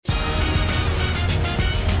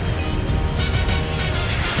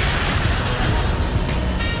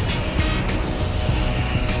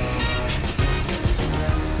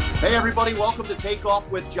everybody. Welcome to Take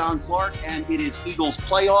Off with John Clark, and it is Eagles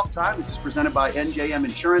playoff time. This is presented by NJM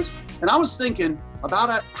Insurance. And I was thinking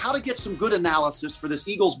about how to get some good analysis for this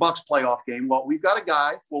Eagles-Bucks playoff game. Well, we've got a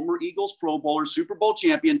guy, former Eagles Pro Bowler, Super Bowl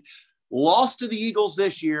champion, lost to the Eagles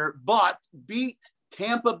this year, but beat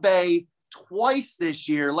Tampa Bay twice this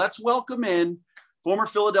year. Let's welcome in former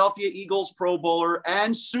Philadelphia Eagles Pro Bowler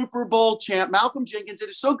and Super Bowl champ, Malcolm Jenkins. It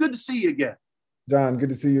is so good to see you again. John, good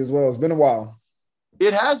to see you as well. It's been a while.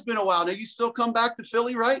 It has been a while. Now, you still come back to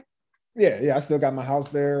Philly, right? Yeah. I still got my house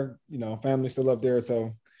there. You know, family's still up there.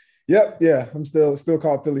 So, yeah. I'm still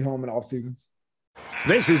called Philly home in the off seasons.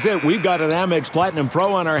 This is it. We've got an Amex Platinum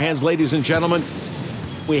Pro on our hands, ladies and gentlemen.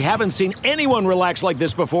 We haven't seen anyone relax like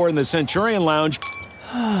this before in the Centurion Lounge.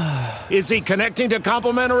 Is he connecting to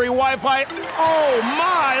complimentary Wi-Fi? Oh,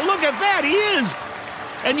 my. Look at that. He is.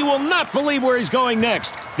 And you will not believe where he's going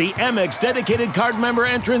next. The Amex dedicated card member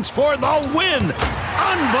entrance for the win.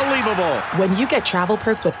 Unbelievable. When you get travel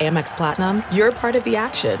perks with Amex Platinum, you're part of the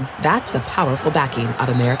action. That's the powerful backing of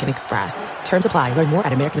American Express. Terms apply. Learn more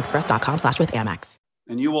at americanexpress.com/withAmex.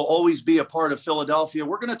 And you will always be a part of Philadelphia.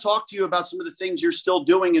 We're going to talk to you about some of the things you're still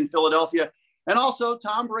doing in Philadelphia. And also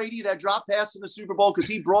Tom Brady, that drop pass in the Super Bowl, because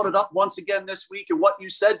he brought it up once again this week and what you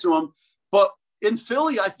said to him. But in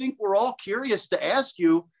Philly, I think we're all curious to ask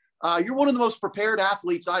you, you're one of the most prepared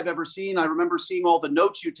athletes I've ever seen. I remember seeing all the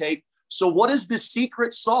notes you take. So what is the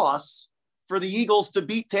secret sauce for the Eagles to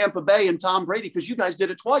beat Tampa Bay and Tom Brady? Because you guys did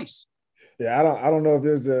it twice. Yeah, I don't know if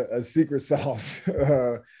there's a secret sauce.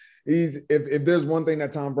 If there's one thing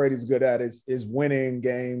that Tom Brady's good at is winning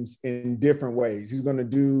games in different ways. He's going to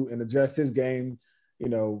do and adjust his game,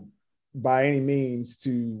 by any means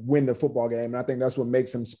to win the football game. And I think that's what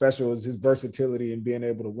makes him special is his versatility and being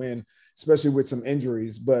able to win, especially with some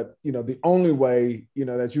injuries. But, the only way,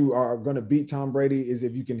 that you are going to beat Tom Brady is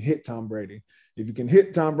if you can hit Tom Brady. If you can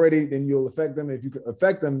hit Tom Brady, then you'll affect them. If you can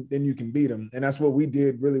affect them, then you can beat them. And that's what we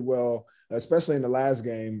did really well, especially in the last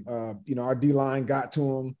game. Our D-line got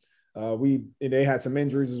to him. They had some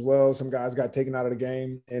injuries as well. Some guys got taken out of the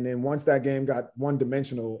game. And then once that game got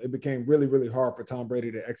one-dimensional, it became really, really hard for Tom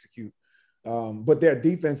Brady to execute. But their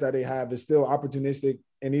defense that they have is still opportunistic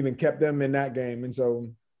and even kept them in that game. And so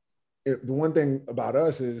the one thing about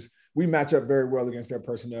us is we match up very well against their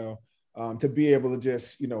personnel to be able to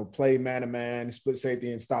just, play man-to-man, split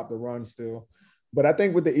safety, and stop the run still. But I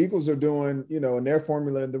think what the Eagles are doing, in their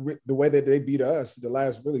formula and the way that they beat us the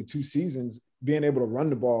last really 2 seasons, being able to run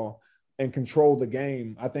the ball and control the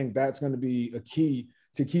game, I think that's going to be a key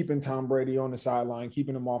to keeping Tom Brady on the sideline,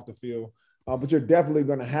 keeping him off the field. But you're definitely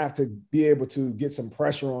going to have to be able to get some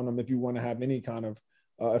pressure on them if you want to have any kind of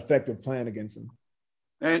effective plan against them.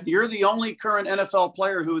 And you're the only current NFL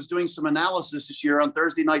player who is doing some analysis this year on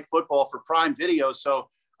Thursday Night Football for Prime Video. So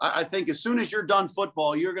I think as soon as you're done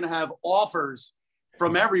football, you're going to have offers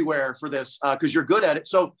from everywhere for this because you're good at it.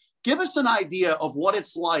 So give us an idea of what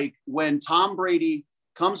it's like when Tom Brady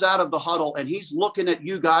comes out of the huddle and he's looking at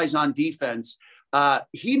you guys on defense.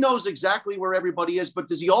 He knows exactly where everybody is, but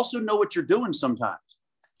does he also know what you're doing sometimes?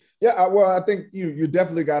 Yeah, well, I think you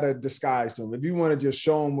definitely got to disguise to him. If you want to just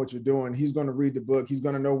show him what you're doing, he's going to read the book. He's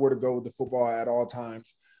going to know where to go with the football at all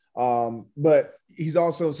times. But he's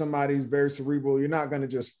also somebody who's very cerebral. You're not going to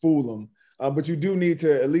just fool him. But you do need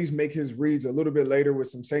to at least make his reads a little bit later with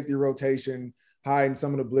some safety rotation, hiding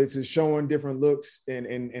some of the blitzes, showing different looks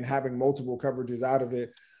and having multiple coverages out of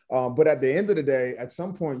it. But at the end of the day, at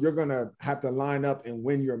some point, you're going to have to line up and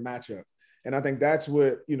win your matchup. And I think that's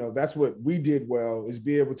what we did well is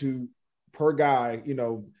be able to, per guy,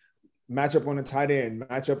 match up on a tight end,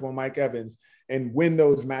 match up on Mike Evans and win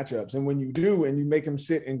those matchups. And when you do, and you make them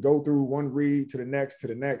sit and go through one read to the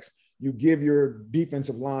next, you give your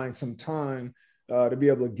defensive line some time to be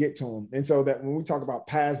able to get to them. And so that when we talk about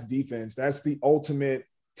pass defense, that's the ultimate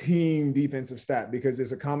team defensive stat because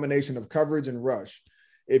it's a combination of coverage and rush.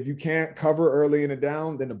 If you can't cover early in a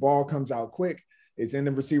down, then the ball comes out quick. It's in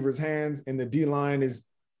the receiver's hands, and the D-line is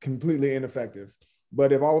completely ineffective.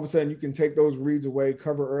 But if all of a sudden you can take those reads away,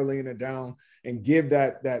 cover early in a down, and give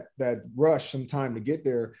that rush some time to get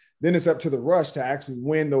there, then it's up to the rush to actually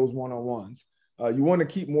win those one-on-ones. You want to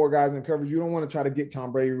keep more guys in coverage. You don't want to try to get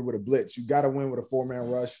Tom Brady with a blitz. You got to win with a 4-man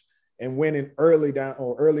rush and win in early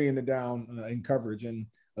in the down in coverage. And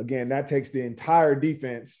again, that takes the entire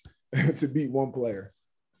defense to beat one player.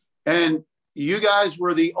 And you guys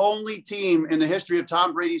were the only team in the history of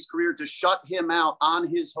Tom Brady's career to shut him out on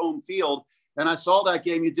his home field. And I saw that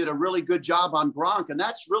game. You did a really good job on Gronk. And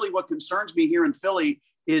that's really what concerns me here in Philly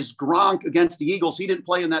is Gronk against the Eagles. He didn't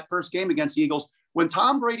play in that first game against the Eagles. When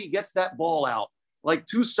Tom Brady gets that ball out, like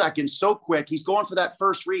 2 seconds, so quick, he's going for that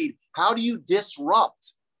first read. How do you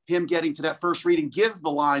disrupt him getting to that first read and give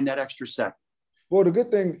the line that extra second? Well, the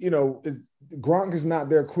good thing, Gronk is not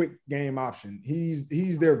their quick game option.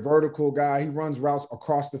 He's their vertical guy. He runs routes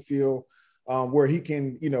across the field where he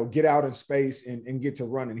can, get out in space and get to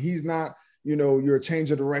running. He's not, your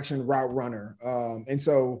change of direction route runner. And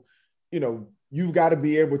so, you've got to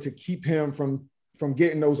be able to keep him from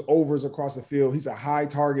getting those overs across the field. He's a high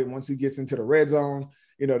target once he gets into the red zone.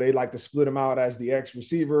 They like to split him out as the X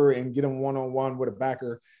receiver and get him one-on-one with a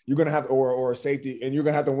backer. You're going to have, or a safety, and you're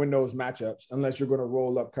going to have to win those matchups unless you're going to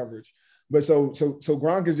roll up coverage. But so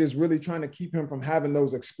Gronk is just really trying to keep him from having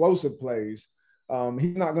those explosive plays.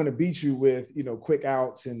 He's not going to beat you with, quick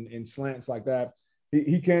outs and slants like that.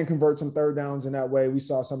 He can convert some third downs in that way. We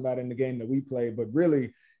saw some of that in the game that we played, but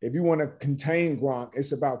really, if you want to contain Gronk,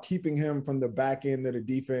 it's about keeping him from the back end of the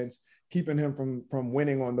defense, keeping him from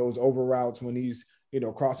winning on those over routes when he's,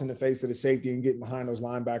 crossing the face of the safety and getting behind those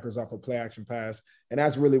linebackers off a play action pass. And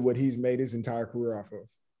that's really what he's made his entire career off of.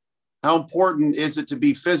 How important is it to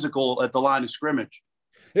be physical at the line of scrimmage?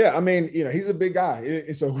 Yeah, I mean, he's a big guy.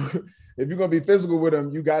 So if you're going to be physical with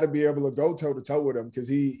him, you got to be able to go toe-to-toe with him because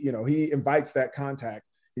he invites that contact.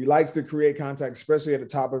 He likes to create contact, especially at the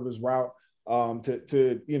top of his route.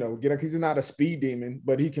 Get he's not a speed demon,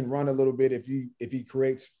 but he can run a little bit if he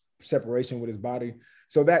creates separation with his body.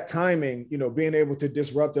 So that timing, being able to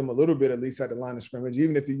disrupt him a little bit, at least at the line of scrimmage,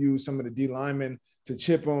 even if you use some of the D linemen to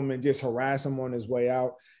chip him and just harass him on his way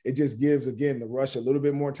out, it just gives, again, the rush a little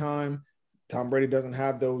bit more time. Tom Brady doesn't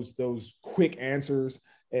have those quick answers.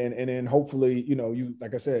 And then hopefully, you,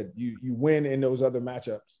 like I said, you win in those other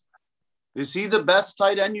matchups. Is he the best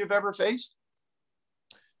tight end you've ever faced?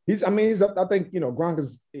 I think, Gronk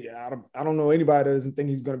is, I don't know anybody that doesn't think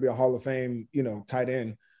he's going to be a Hall of Fame, tight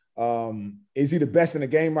end. Is he the best in the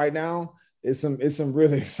game right now? It's some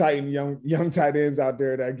really exciting young tight ends out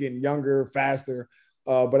there that are getting younger, faster.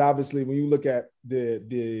 But obviously when you look at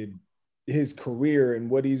his career and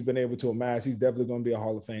what he's been able to amass, he's definitely going to be a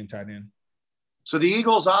Hall of Fame tight end. So the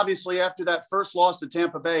Eagles, obviously, after that first loss to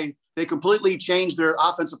Tampa Bay, they completely changed their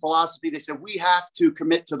offensive philosophy. They said, we have to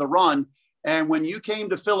commit to the run. And when you came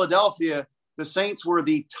to Philadelphia, the Saints were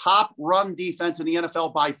the top run defense in the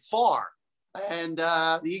NFL by far. And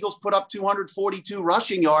the Eagles put up 242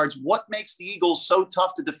 rushing yards. What makes the Eagles so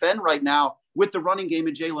tough to defend right now with the running game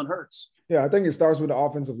of Jalen Hurts? Yeah, I think it starts with the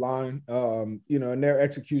offensive line, and their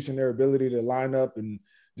execution, their ability to line up and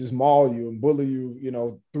just maul you and bully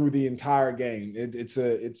you, through the entire game. It's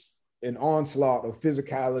an onslaught of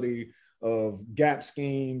physicality, of gap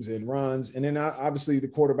schemes and runs. And then obviously the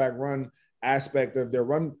quarterback run aspect of their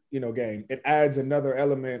run, game. It adds another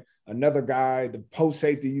element, another guy, the post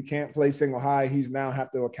safety. You can't play single high. He's now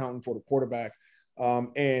have to account for the quarterback.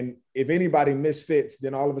 And if anybody misfits,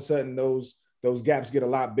 then all of a sudden those gaps get a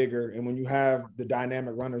lot bigger. And when you have the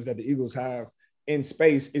dynamic runners that the Eagles have in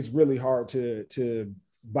space, it's really hard to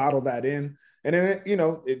bottle that in. And then,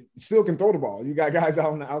 it still can throw the ball. You got guys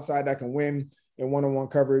out on the outside that can win in one-on-one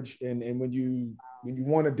coverage. And when you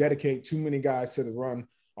want to dedicate too many guys to the run,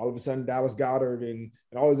 all of a sudden Dallas Goedert and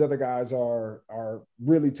all these other guys are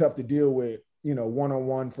really tough to deal with,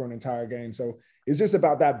 one-on-one for an entire game. So it's just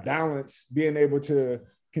about that balance, being able to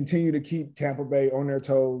continue to keep Tampa Bay on their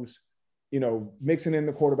toes, mixing in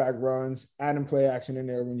the quarterback runs, adding play action in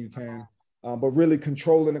there when you can, but really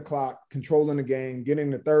controlling the clock, controlling the game, getting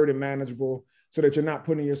the third and manageable so that you're not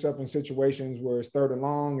putting yourself in situations where it's third and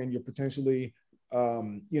long and you're potentially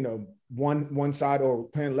one side or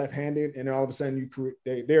playing left-handed, and then all of a sudden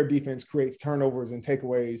their defense creates turnovers and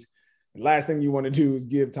takeaways. The last thing you want to do is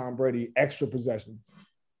give Tom Brady extra possessions.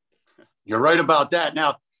 You're right about that.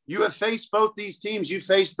 Now, you have faced both these teams. You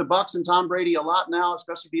faced the Bucs and Tom Brady a lot now,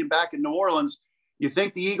 especially being back in New Orleans. You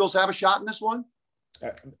think the Eagles have a shot in this one?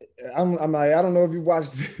 I don't know if you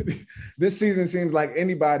watched this season. Seems like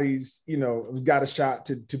anybody's, got a shot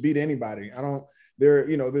to beat anybody. I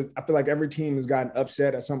feel like every team has gotten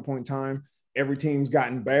upset at some point in time. Every team's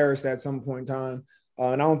gotten embarrassed at some point in time.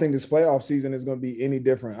 And I don't think this playoff season is going to be any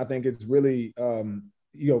different. I think it's really,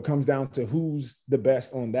 comes down to who's the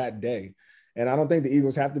best on that day. And I don't think the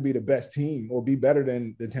Eagles have to be the best team or be better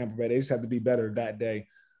than the Tampa Bay. They just have to be better that day.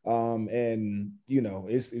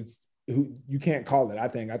 It's you can't call it. I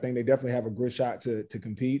think they definitely have a good shot to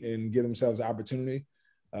compete and give themselves an opportunity.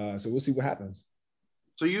 So we'll see what happens.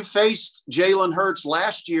 So you faced Jalen Hurts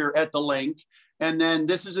last year at the Link, and then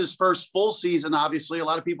this is his first full season. Obviously, a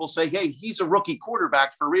lot of people say, hey, he's a rookie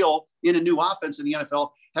quarterback for real in a new offense in the NFL.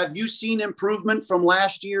 Have you seen improvement from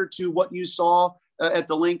last year to what you saw at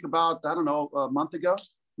the Link about, a month ago?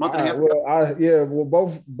 Month and a half ago?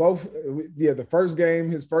 Both. The first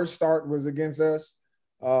game, his first start was against us.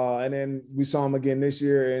 And then we saw him again this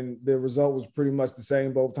year, and the result was pretty much the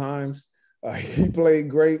same both times. He played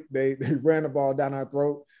great. They ran the ball down our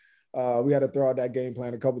throat. We had to throw out that game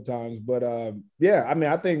plan a couple times. But, yeah, I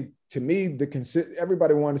mean, I think to me,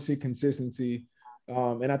 everybody wanted to see consistency.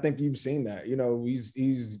 And I think you've seen that. You know,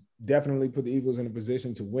 he's definitely put the Eagles in a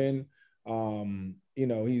position to win. You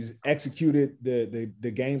know, he's executed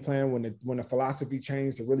the game plan when the philosophy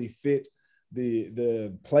changed to really fit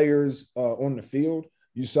the players on the field.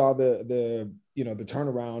 You saw the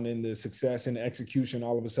turnaround and the success and the execution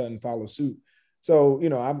all of a sudden follow suit. So, you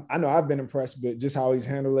know, I know I've been impressed with just how he's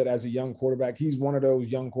handled it as a young quarterback. He's one of those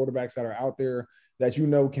young quarterbacks that are out there that, you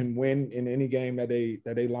know, can win in any game that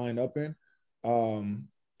they line up in.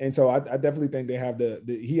 And so I definitely think they have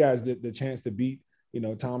he has the chance to beat, you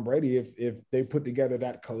know, Tom Brady if they put together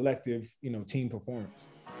that collective, you know, team performance.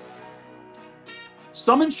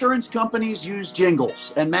 Some insurance companies use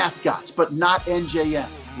jingles and mascots, but not NJM.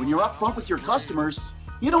 When you're up front with your customers,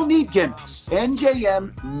 you don't need gimmicks.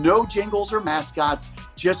 NJM, no jingles or mascots,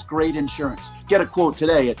 just great insurance. Get a quote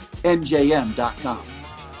today at njm.com.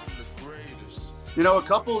 You know, a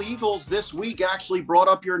couple Eagles this week actually brought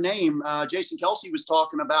up your name. Jason Kelce was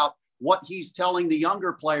talking about what he's telling the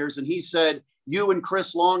younger players, and he said you and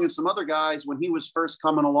Chris Long and some other guys, when he was first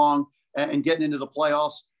coming along and getting into the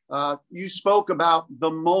playoffs, you spoke about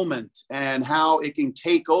the moment and how it can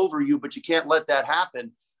take over you, but you can't let that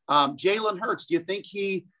happen. Jalen Hurts, do you think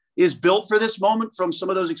he is built for this moment from some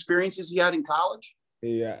of those experiences he had in college?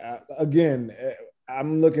 Yeah, again,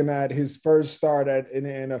 I'm looking at his first start in the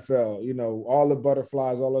NFL, you know, all the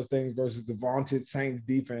butterflies, all those things versus the vaunted Saints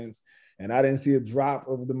defense. And I didn't see a drop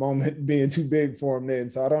of the moment being too big for him then.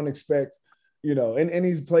 So I don't expect, you know, and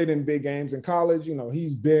he's played in big games in college. You know,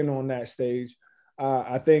 he's been on that stage.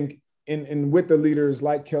 I think in with the leaders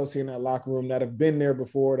like Kelce in that locker room that have been there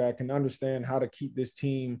before, that can understand how to keep this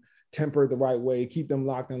team tempered the right way, keep them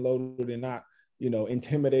locked and loaded and not, you know,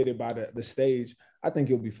 intimidated by the stage, I think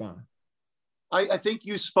he'll be fine. I think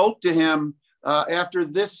you spoke to him after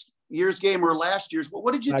this year's game or last year's.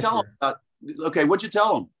 What did you tell him about? Okay, what'd you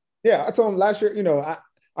tell him? Yeah, I told him last year, you know,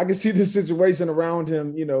 I could see the situation around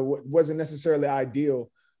him, you know, wasn't necessarily ideal.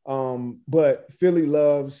 But Philly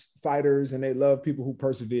loves fighters and they love people who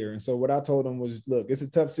persevere. And so what I told him was, look, it's a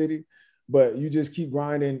tough city, but you just keep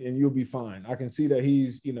grinding and you'll be fine. I can see that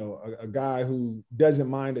he's, you know, a guy who doesn't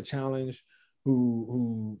mind a challenge,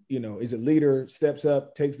 who, you know, is a leader, steps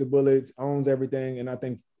up, takes the bullets, owns everything. And I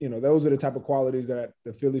think, you know, those are the type of qualities that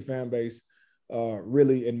the Philly fan base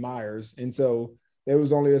really admires. And so it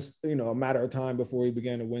was only a matter of time before he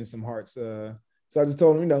began to win some hearts. So I just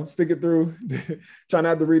told him, you know, stick it through. Try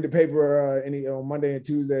not to read the paper on Monday and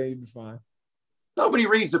Tuesday. You'll be fine. Nobody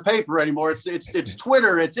reads the paper anymore. It's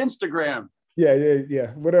Twitter. It's Instagram.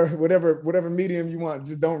 Yeah. Whatever medium you want.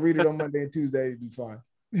 Just don't read it on Monday and Tuesday. You'll be fine.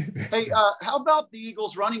 Hey, how about the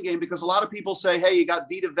Eagles running game? Because a lot of people say, hey, you got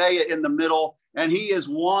Vita Vea in the middle, and he is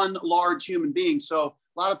one large human being. So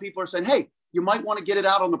a lot of people are saying, hey, you might want to get it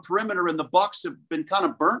out on the perimeter, and the Bucs have been kind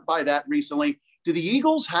of burnt by that recently. Do the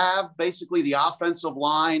Eagles have basically the offensive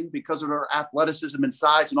line because of their athleticism and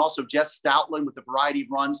size, and also Jess Stoutland with the variety of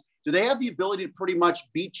runs? Do they have the ability to pretty much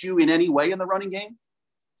beat you in any way in the running game?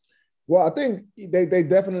 Well, I think they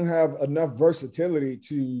definitely have enough versatility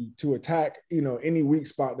to attack, you know, any weak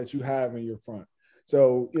spot that you have in your front.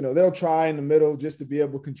 So, you know, they'll try in the middle just to be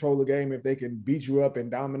able to control the game if they can beat you up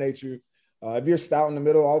and dominate you. If you're stout in the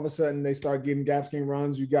middle, all of a sudden they start getting gap scheme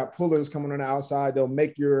runs. You got pullers coming on the outside. They'll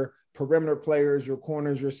make your perimeter players, your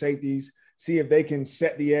corners, your safeties, see if they can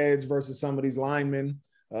set the edge versus some of these linemen,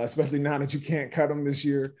 especially now that you can't cut them this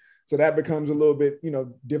year. So that becomes a little bit, you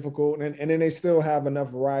know, difficult. And then they still have enough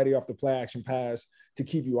variety off the play action pass to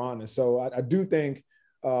keep you honest. So I do think,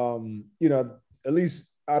 you know, at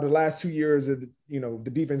least out of the last 2 years of,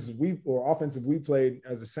 the defenses offensive we played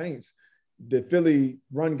as the Saints, the Philly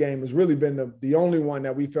run game has really been the only one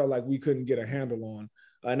that we felt like we couldn't get a handle on.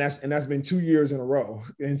 And that's been 2 years in a row.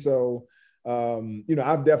 And so, you know,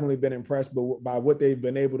 I've definitely been impressed by what they've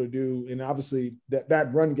been able to do. And obviously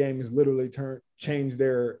that run game has literally changed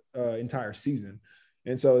their entire season.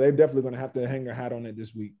 And so they're definitely going to have to hang their hat on it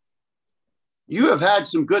this week. You have had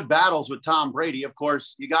some good battles with Tom Brady. Of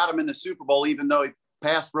course, you got him in the Super Bowl, even though he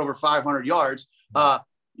passed for over 500 yards.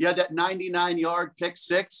 You had that 99-yard pick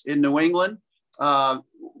six in New England.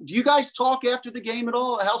 Do you guys talk after the game at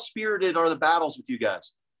all? How spirited are the battles with you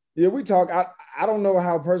guys? Yeah, we talk. I don't know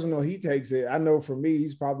how personal he takes it. I know for me,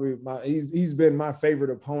 he's probably he's been my favorite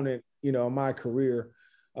opponent, you know, in my career.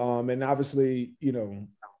 And obviously, you know,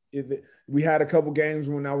 we had a couple games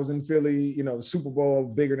when I was in Philly, you know, the Super Bowl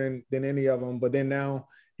bigger than any of them. But then now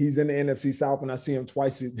he's in the NFC South, and I see him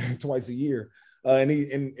twice a year. And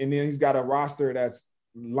then he's got a roster that's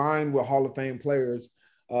lined with Hall of Fame players,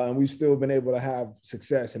 and we've still been able to have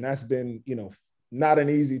success. And that's been, not an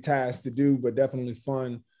easy task to do, but definitely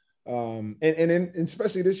fun. And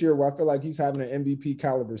especially this year, where I feel like he's having an MVP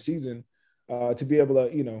caliber season, to be able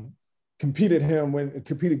to, compete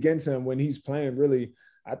against him when he's playing really,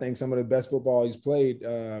 I think some of the best football he's played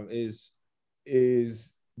is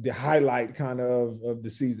the highlight kind of the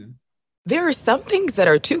season. There are some things that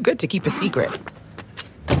are too good to keep a secret.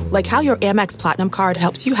 Like how your Amex Platinum card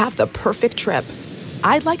helps you have the perfect trip.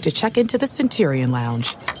 I'd like to check into the Centurion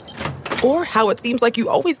Lounge. Or how it seems like you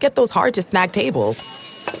always get those hard-to-snag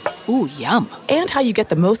tables. Ooh, yum. And how you get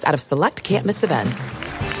the most out of select can't-miss events.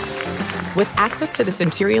 With access to the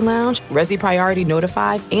Centurion Lounge, Resi Priority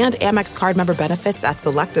Notified, and Amex card member benefits at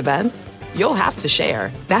select events, you'll have to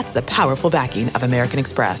share. That's the powerful backing of American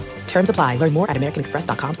Express. Terms apply. Learn more at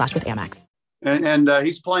americanexpress.com/withAmex. And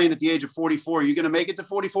he's playing at the age of 44. Are you going to make it to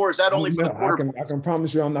 44? Is that only for the quarterbacks? I can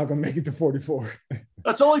promise you I'm not going to make it to 44.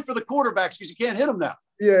 That's only for the quarterbacks because you can't hit them now.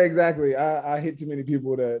 Yeah, exactly. I hit too many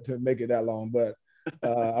people to make it that long, but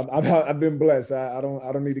I've been blessed. I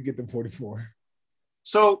don't need to get to 44.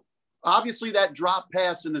 So obviously that drop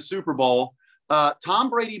pass in the Super Bowl,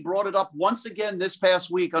 Tom Brady brought it up once again this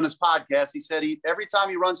past week on his podcast. He said every time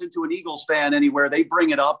he runs into an Eagles fan anywhere, they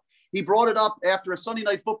bring it up. He brought it up after a Sunday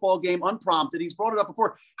night football game unprompted. He's brought it up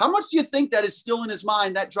before. How much do you think that is still in his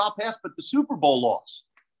mind, that drop pass, but the Super Bowl loss?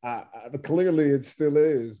 Clearly it still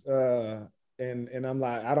is. And I'm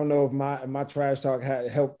like, I don't know if my trash talk had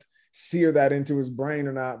helped sear that into his brain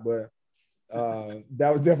or not, but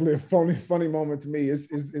that was definitely a funny moment to me.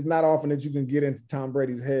 It's not often that you can get into Tom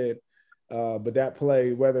Brady's head, but that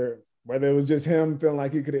play, whether it was just him feeling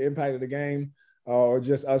like he could have impacted the game or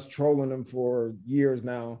just us trolling him for years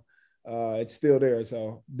now, it's still there.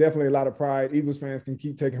 So definitely a lot of pride. Eagles fans can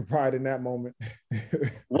keep taking pride in that moment.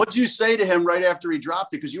 What'd you say to him right after he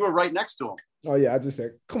dropped it? Because you were right next to him. Oh, yeah. I just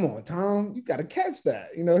said, come on, Tom, you got to catch that.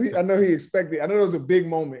 I know he expected. I know it was a big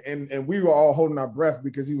moment, and we were all holding our breath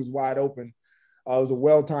because he was wide open. It was a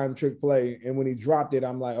well-timed trick play. And when he dropped it,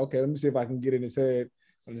 I'm like, okay, let me see if I can get in his head.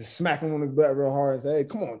 I'm just smacking him on his butt real hard and say, hey,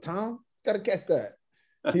 come on, Tom, got to catch that.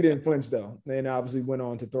 He didn't flinch, though. And obviously went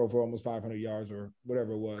on to throw for almost 500 yards or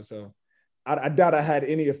whatever it was. So I doubt I had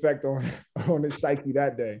any effect on his psyche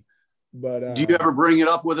that day. But do you ever bring it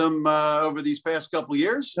up with him over these past couple of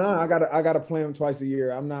years? No, I gotta play him twice a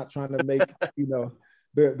year. I'm not trying to make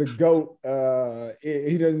the GOAT.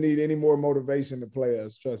 He doesn't need any more motivation to play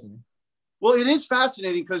us. Trust me. Well, it is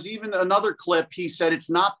fascinating because even another clip, he said, it's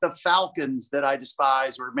not the Falcons that I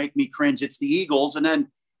despise or make me cringe. It's the Eagles. And then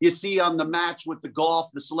you see on the match with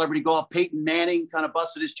the celebrity golf, Peyton Manning kind of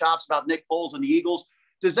busted his chops about Nick Foles and the Eagles.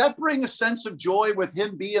 Does that bring a sense of joy with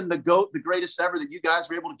him being the GOAT, the greatest ever, that you guys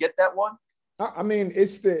were able to get that one? I mean,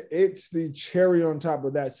 it's the cherry on top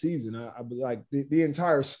of that season. I like the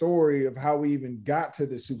entire story of how we even got to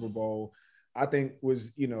the Super Bowl, I think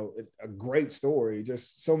was, a great story.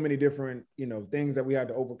 Just so many different, things that we had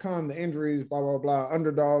to overcome, the injuries, blah, blah, blah,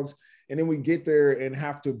 underdogs. And then we get there and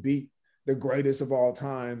have to beat the greatest of all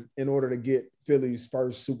time in order to get Philly's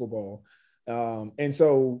first Super Bowl. And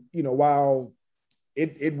so, while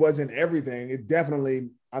it wasn't everything, it definitely,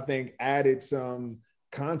 I think, added some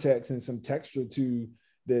context and some texture to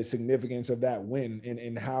the significance of that win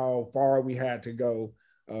and how far we had to go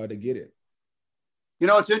to get it.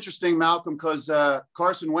 It's interesting, Malcolm, because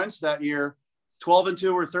Carson Wentz that year,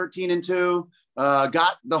 12-2 or 13-2,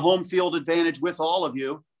 got the home field advantage with all of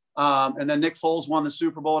you. And then Nick Foles won the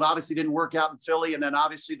Super Bowl. It obviously didn't work out in Philly. And then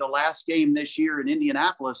obviously the last game this year in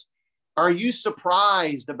Indianapolis. Are you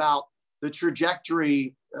surprised about the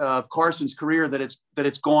trajectory of Carson's career, that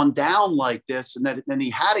it's gone down like this, and that then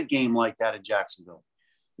he had a game like that in Jacksonville?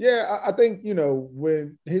 Yeah, I think,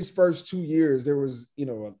 when his first 2 years, there was,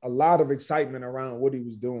 a lot of excitement around what he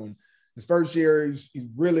was doing. His first year, he's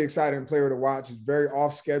really exciting player to watch. He's very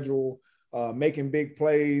off schedule, making big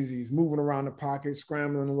plays. He's moving around the pocket,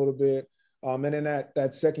 scrambling a little bit. And then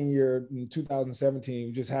that second year in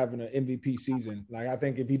 2017, just having an MVP season. Like, I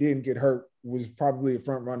think if he didn't get hurt, was probably a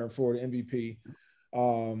front runner for the MVP.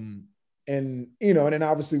 And then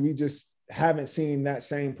obviously we just haven't seen that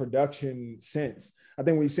same production since. I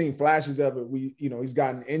think we've seen flashes of it. He's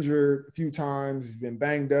gotten injured a few times. He's been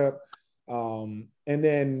banged up. And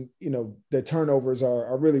then, the turnovers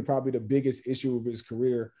are really probably the biggest issue of his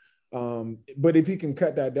career. But if he can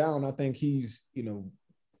cut that down, I think he's,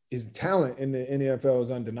 his talent in the NFL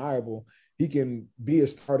is undeniable. He can be a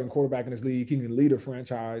starting quarterback in this league. He can lead a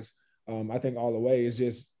franchise. I think all the way is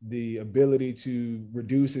just the ability to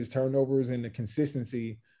reduce his turnovers and the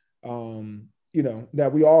consistency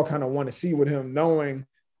that we all kind of want to see with him, knowing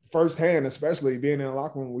firsthand, especially being in the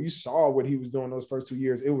locker room where you saw what he was doing those first 2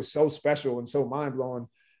 years. It was so special and so mind blowing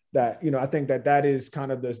that, I think that is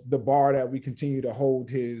kind of the bar that we continue to hold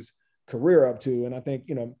his career up to. And I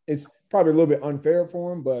think, it's probably a little bit unfair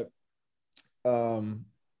for him, but,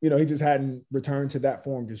 he just hadn't returned to that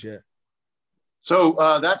form just yet. So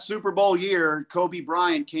that Super Bowl year, Kobe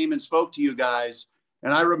Bryant came and spoke to you guys.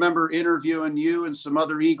 And I remember interviewing you and some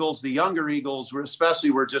other Eagles. The younger Eagles were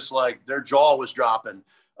just like, their jaw was dropping.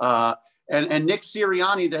 And Nick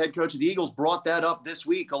Sirianni, the head coach of the Eagles, brought that up this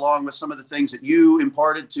week, along with some of the things that you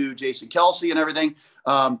imparted to Jason Kelce and everything.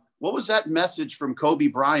 What was that message from Kobe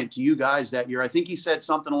Bryant to you guys that year? I think he said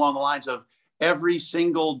something along the lines of every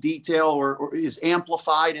single detail or is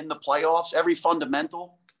amplified in the playoffs, every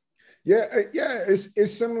fundamental. Yeah.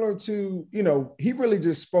 It's similar to, he really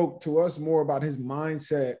just spoke to us more about his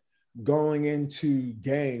mindset going into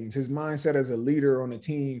games, his mindset as a leader on a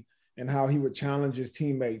team, and how he would challenge his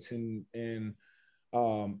teammates and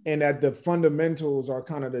that the fundamentals are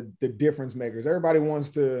kind of the difference makers. Everybody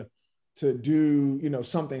wants to do,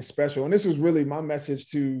 something special. And this was really my message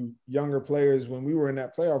to younger players when we were in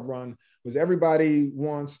that playoff run, was everybody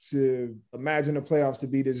wants to imagine the playoffs to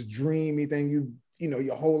be this dreamy thing.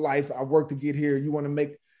 Your whole life, I worked to get here. You want to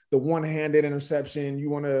make the one-handed interception.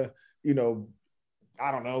 You want to,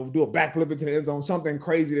 I don't know, do a backflip into the end zone, something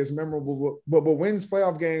crazy that's memorable. But wins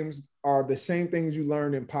playoff games are the same things you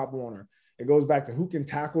learned in Pop Warner. It goes back to who can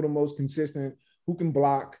tackle the most consistent, who can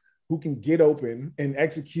block, who can get open and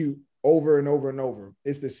execute over and over and over.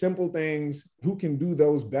 It's the simple things, who can do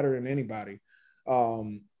those better than anybody.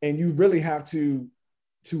 And you really have to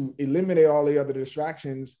eliminate all the other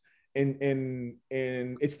distractions. And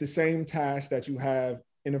it's the same task that you have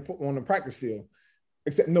on the practice field,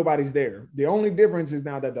 except nobody's there. The only difference is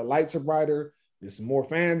now that the lights are brighter, there's some more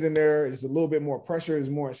fans in there, there's a little bit more pressure, there's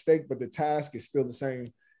more at stake, but the task is still the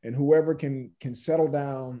same. And whoever can settle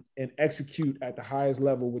down and execute at the highest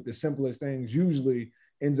level with the simplest things usually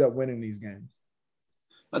ends up winning these games.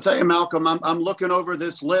 I'll tell you, Malcolm, I'm looking over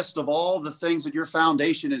this list of all the things that your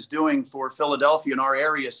foundation is doing for Philadelphia and our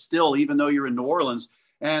area still, even though you're in New Orleans.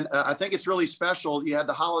 And I think it's really special. You had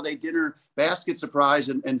the holiday dinner basket surprise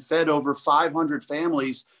and fed over 500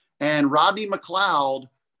 families. And Rodney McLeod,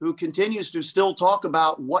 who continues to still talk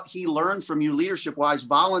about what he learned from you leadership-wise,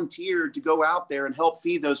 volunteered to go out there and help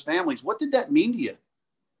feed those families. What did that mean to you?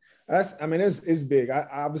 It's big. I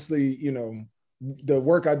obviously, the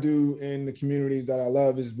work I do in the communities that I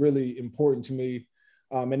love is really important to me.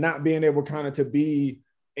 And not being able kind of to be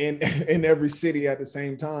in every city at the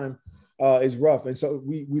same time is rough. And so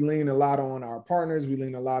we lean a lot on our partners. We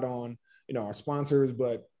lean a lot on, our sponsors,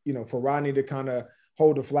 but, for Rodney to kind of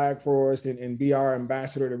hold the flag for us and be our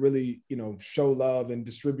ambassador to really, show love and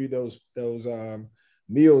distribute those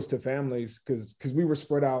meals to families because we were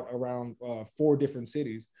spread out around 4 different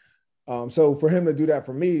cities. So for him to do that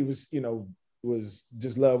for me was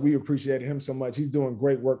just love. We appreciated him so much. He's doing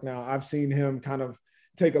great work now. I've seen him kind of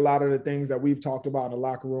take a lot of the things that we've talked about in the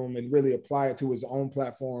locker room and really apply it to his own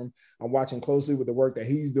platform. I'm watching closely with the work that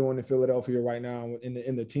he's doing in Philadelphia right now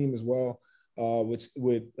in the team as well, with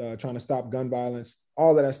trying to stop gun violence.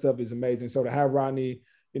 All of that stuff is amazing. So to have Rodney,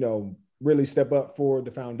 really step up for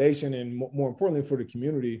the foundation and more importantly for the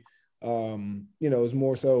community, is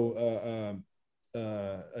more so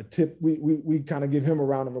a tip. We kind of give him a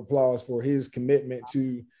round of applause for his commitment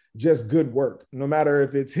to just good work, no matter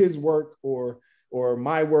if it's his work or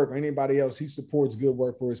my work or anybody else. He supports good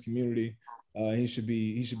work for his community. He should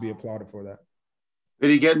be applauded for that.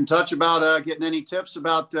 Did he get in touch about getting any tips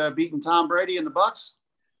about beating Tom Brady and the Bucs?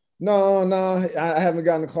 No, I haven't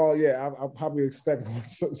gotten a call yet. I'll probably expect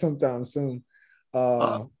one sometime soon.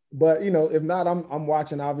 But if not, I'm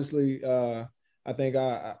watching. Obviously, I think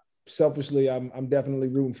selfishly, I'm definitely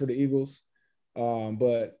rooting for the Eagles.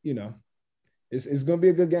 But it's going to be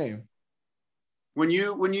a good game. When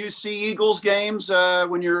you see Eagles games,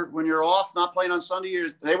 when you're off, not playing on Sunday,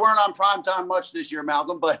 they weren't on prime time much this year,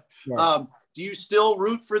 Malcolm. But right. Do you still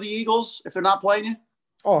root for the Eagles if they're not playing you?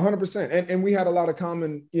 Oh, 100%. And we had a lot of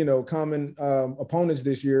common opponents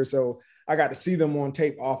this year, so I got to see them on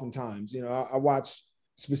tape oftentimes. I watch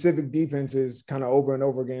specific defenses kind of over and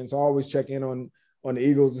over again, so I always check in on the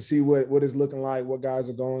Eagles to see what it's looking like, what guys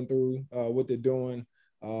are going through, what they're doing.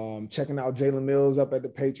 Checking out Jalen Mills up at the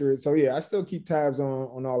Patriots. So, yeah, I still keep tabs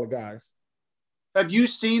on all the guys. Have you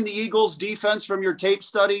seen the Eagles defense from your tape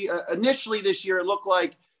study? Initially this year, it looked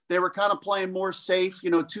like they were kind of playing more safe,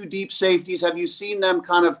 2 deep safeties. Have you seen them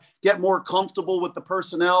kind of get more comfortable with the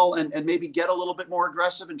personnel and maybe get a little bit more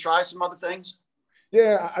aggressive and try some other things?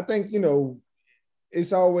 Yeah, I think,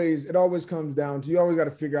 it always comes down to, you always got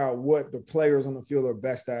to figure out what the players on the field are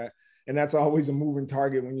best at. And that's always a moving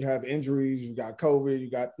target when you have injuries, you got COVID, you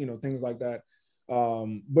got, things like that.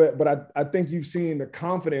 But I think you've seen the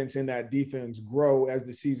confidence in that defense grow as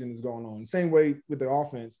the season is going on. Same way with the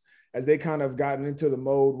offense, as they kind of gotten into the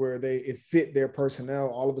mode where it fit their personnel.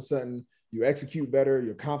 All of a sudden, you execute better,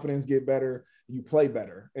 your confidence get better, you play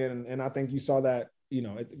better. And I think you saw that,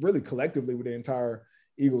 really collectively with the entire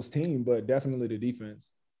Eagles team, but definitely the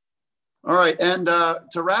defense. All right. And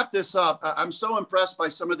to wrap this up, I'm so impressed by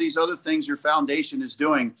some of these other things your foundation is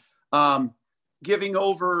doing. Giving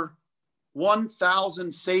over 1,000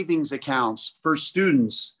 savings accounts for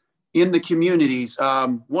students in the communities.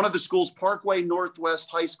 One of the schools, Parkway Northwest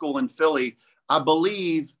High School in Philly, I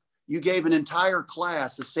believe you gave an entire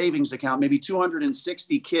class a savings account, maybe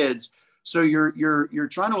 260 kids. So you're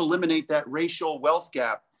trying to eliminate that racial wealth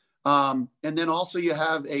gap. And then also you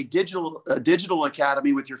have a digital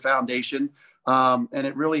academy with your foundation. And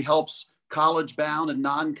it really helps college bound and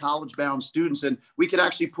non-college bound students. And we can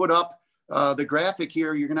actually put up the graphic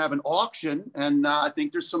here. You're going to have an auction. And I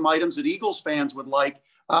think there's some items that Eagles fans would like.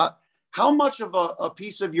 How much of a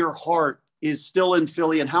piece of your heart is still in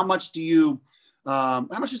Philly, and how much does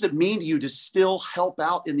it mean to you to still help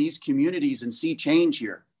out in these communities and see change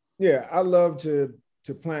here? Yeah, I love to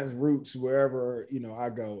plant roots wherever, I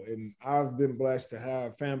go. And I've been blessed to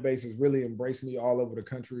have fan bases really embrace me all over the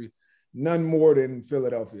country, none more than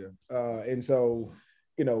Philadelphia. And so,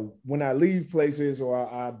 when I leave places or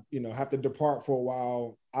I have to depart for a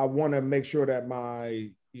while, I want to make sure that my,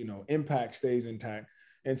 impact stays intact.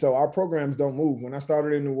 And so our programs don't move. When I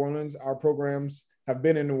started in New Orleans, our programs have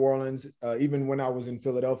been in New Orleans, even when I was in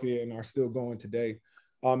Philadelphia, and are still going today.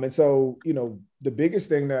 And so, the biggest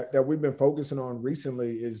thing that we've been focusing on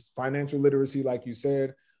recently is financial literacy, like you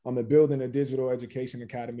said, and building a digital education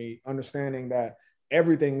academy, understanding that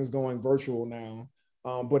everything is going virtual now,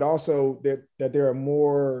 but also that there are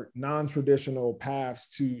more non-traditional paths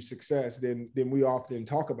to success than we often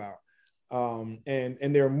talk about.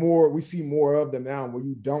 And there are more, we see more of them now, where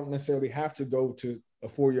you don't necessarily have to go to a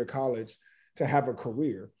 4-year college to have a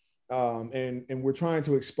career. And we're trying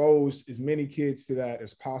to expose as many kids to that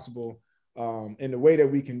as possible. And the way that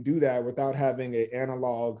we can do that without having an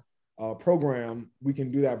analog program, we can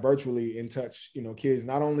do that virtually and touch, kids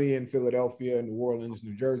not only in Philadelphia, New Orleans,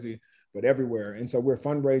 New Jersey, but everywhere. And so we're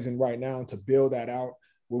fundraising right now to build that out,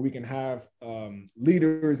 where we can have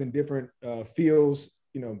leaders in different fields,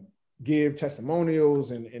 give testimonials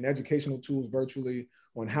and educational tools virtually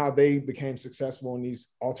on how they became successful in these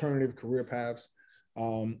alternative career paths.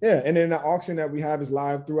 And then the auction that we have is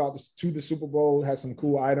live throughout to the Super Bowl. It has some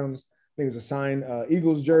cool items. I think there's a signed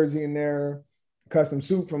Eagles jersey in there, custom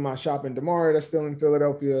suit from my shop in DeMar that's still in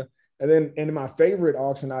Philadelphia. And my favorite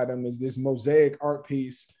auction item is this mosaic art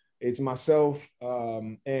piece. It's myself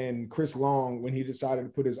and Chris Long when he decided to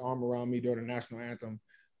put his arm around me during the national anthem.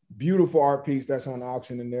 Beautiful art piece that's on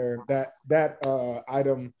auction in there. That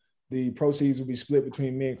item, the proceeds will be split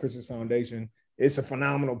between me and Chris's foundation. It's a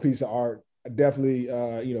phenomenal piece of art. Definitely,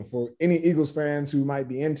 for any Eagles fans who might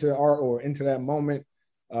be into art or into that moment,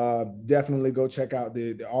 definitely go check out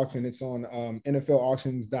the auction. It's on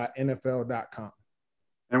NFLauctions.nfl.com.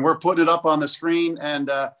 And we're putting it up on the screen.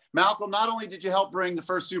 And Malcolm, not only did you help bring the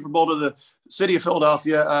first Super Bowl to the city of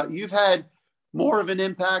Philadelphia, you've had more of an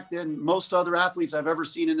impact than most other athletes I've ever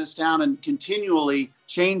seen in this town, and continually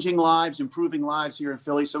changing lives, improving lives here in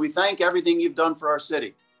Philly. So we thank everything you've done for our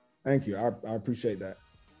city. Thank you. I appreciate that.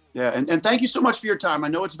 Yeah, and thank you so much for your time. I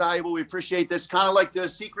know it's valuable. We appreciate this, kind of like the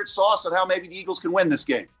secret sauce of how maybe the Eagles can win this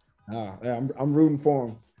game. Yeah, I'm rooting for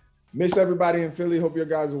them. Miss everybody in Philly. Hope your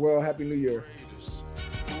guys are well. Happy New Year.